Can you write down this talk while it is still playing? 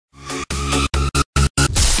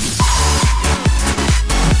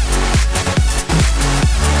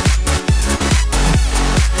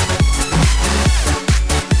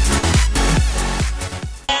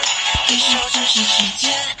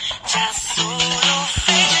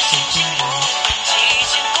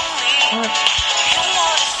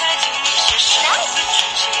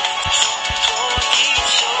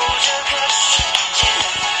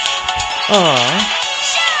Ah,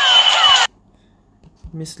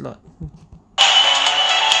 miss lot.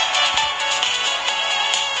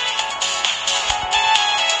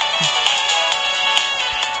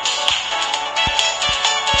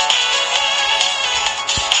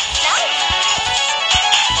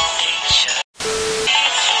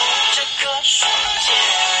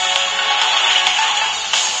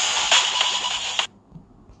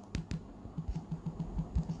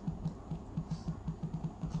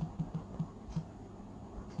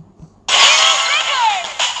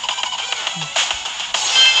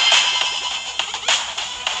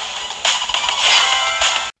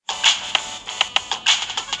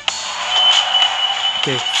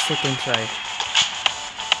 Okay, second try.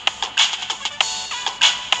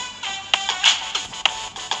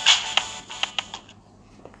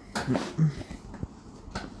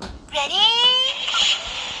 Ready?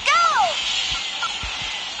 Go!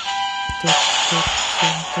 Nice!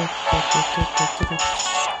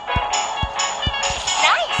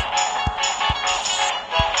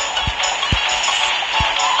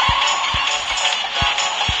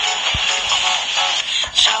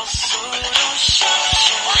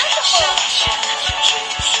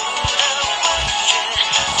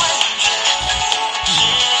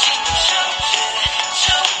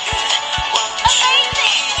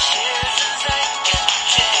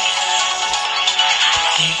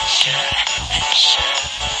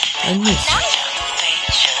 I miss.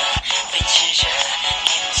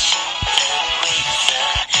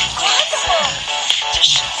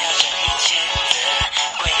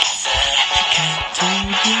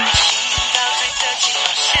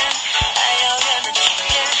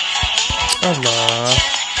 Allah.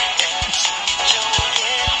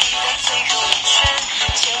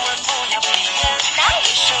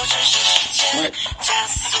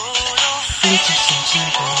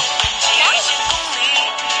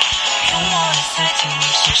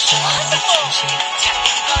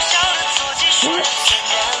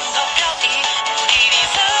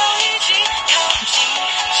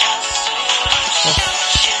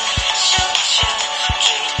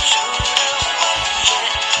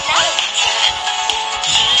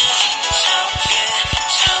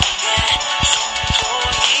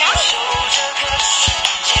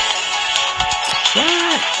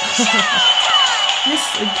 Miss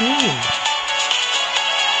again.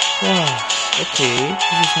 Wow. Okay,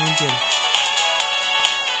 this is medium.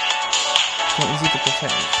 Not easy to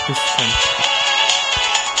perfect this time.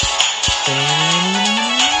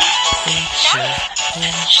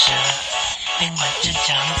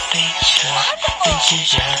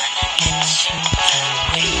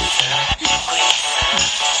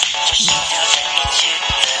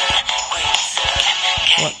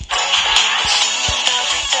 What?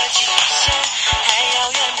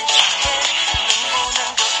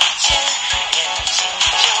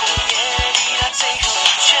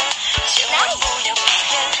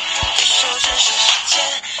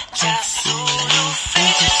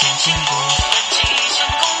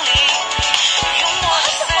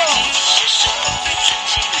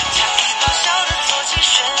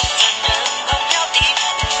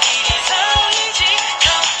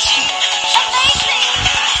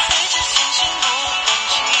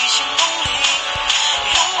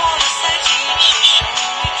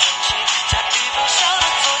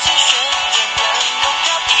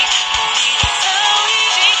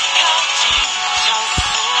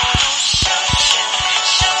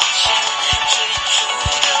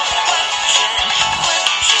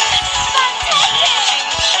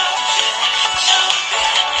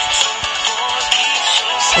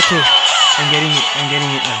 Okay, I'm getting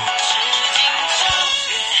it now.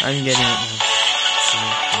 I'm getting it now.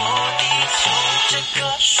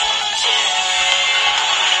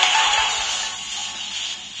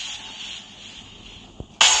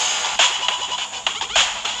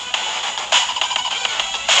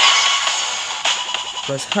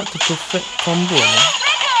 But it's hard to perfect combo, man.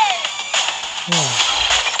 Wow.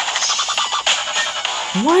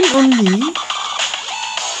 One only?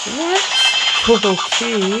 What?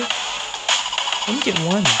 Okay. Only get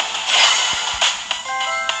one.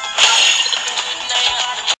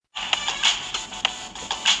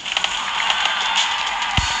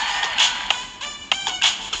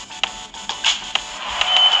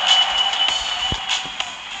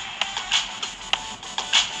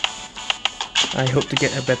 I hope to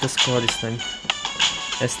get a better score this time.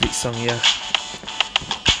 As lead song, yeah.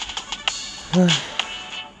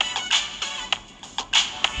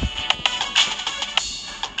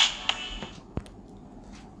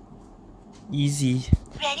 Easy.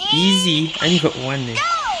 Ready? Easy. I only got one.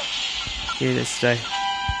 Okay, let's try.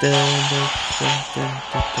 Why?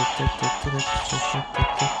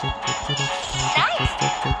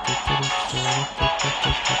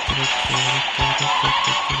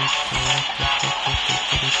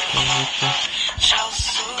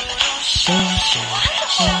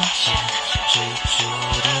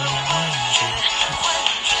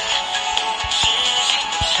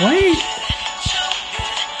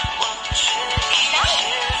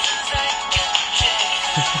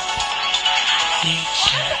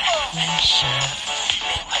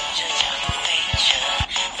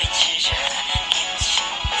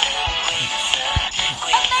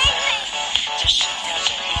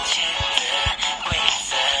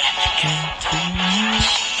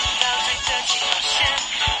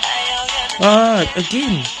 Ah,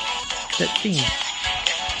 again, that thing.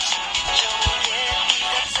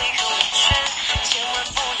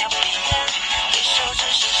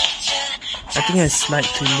 I think I slide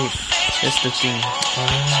too late. That's the thing.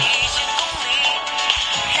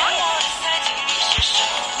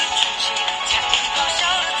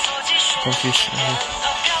 Confused.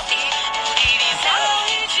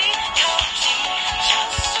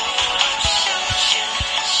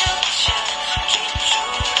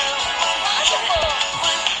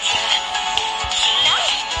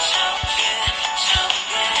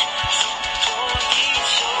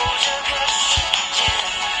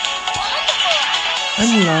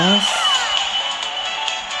 I'm lost.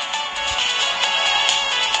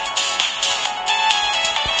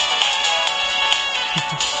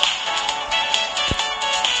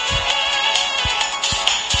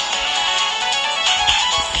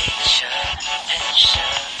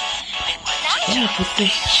 Why I put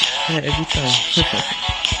this every time?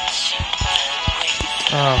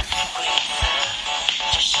 Ah.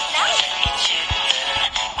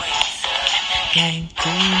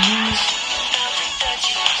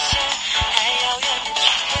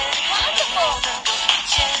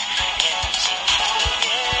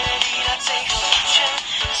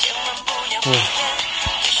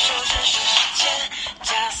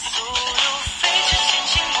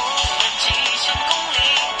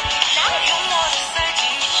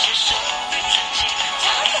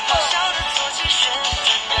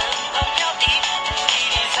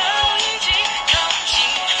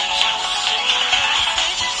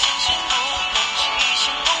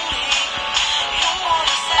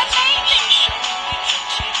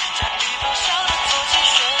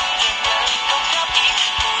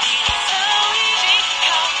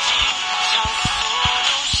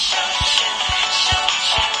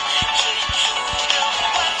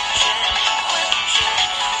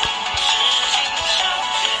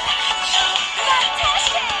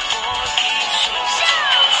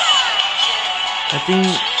 I think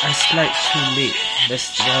I slide too late.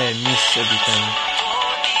 That's why I miss every time.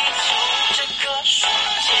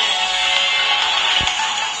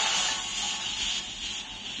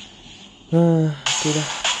 Okay dah.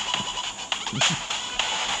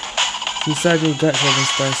 Susah juga 7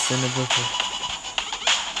 stars and above.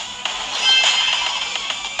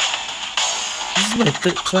 This is my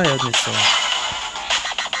 3rd try on this song.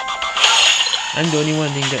 I'm the only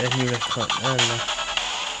one didn't get a new record.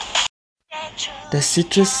 There's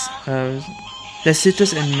Citrus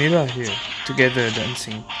and Mira here together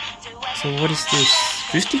dancing. So what is this?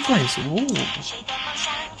 50 coins. Ooh.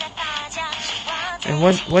 And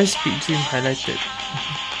why is Speed Dream highlighted?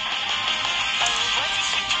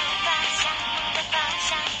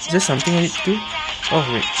 Is there something I need to do? Oh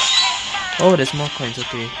wait. Oh, there's more coins.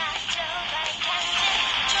 Okay.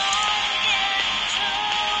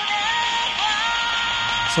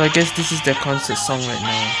 So I guess this is their concert song right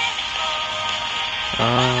now.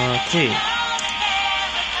 Okay.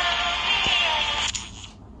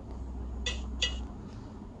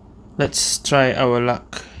 Let's try our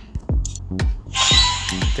luck.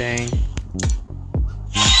 Dang.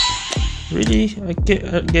 Really? I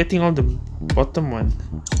get getting all the bottom one.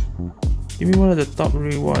 Give me one of the top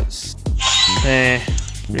rewards.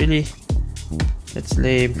 Really? That's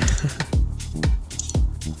lame.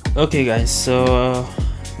 Okay guys, so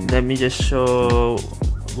let me just show.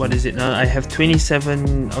 What is it now? I have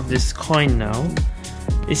 27 of this coin now.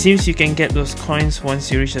 It seems you can get those coins once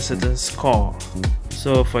you reach a certain score.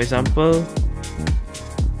 So for example,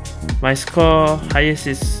 my score highest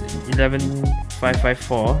is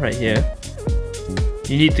 11,554 right here.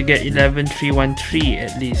 You need to get 11,313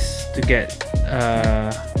 at least to get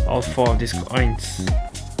all 4 of these coins.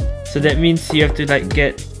 So that means you have to like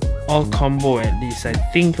get all combo at least. I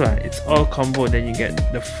think it's all combo, then you get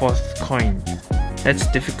the 4th coin. That's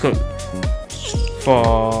difficult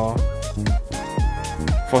for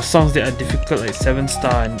songs that are difficult like 7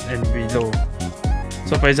 star and below.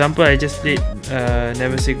 So for example, I just played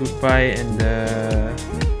Never Say Goodbye and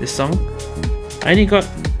this song. I only got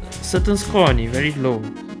certain score only, very low.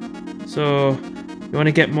 So you want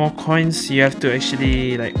to get more coins, you have to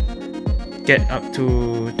actually like get up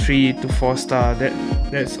to 3 to 4 star.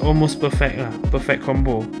 That's almost perfect lah, perfect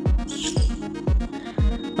combo.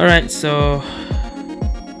 Alright, so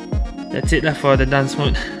that's it lah for the dance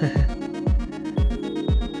mode.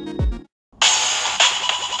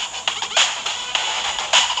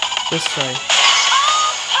 Let's try.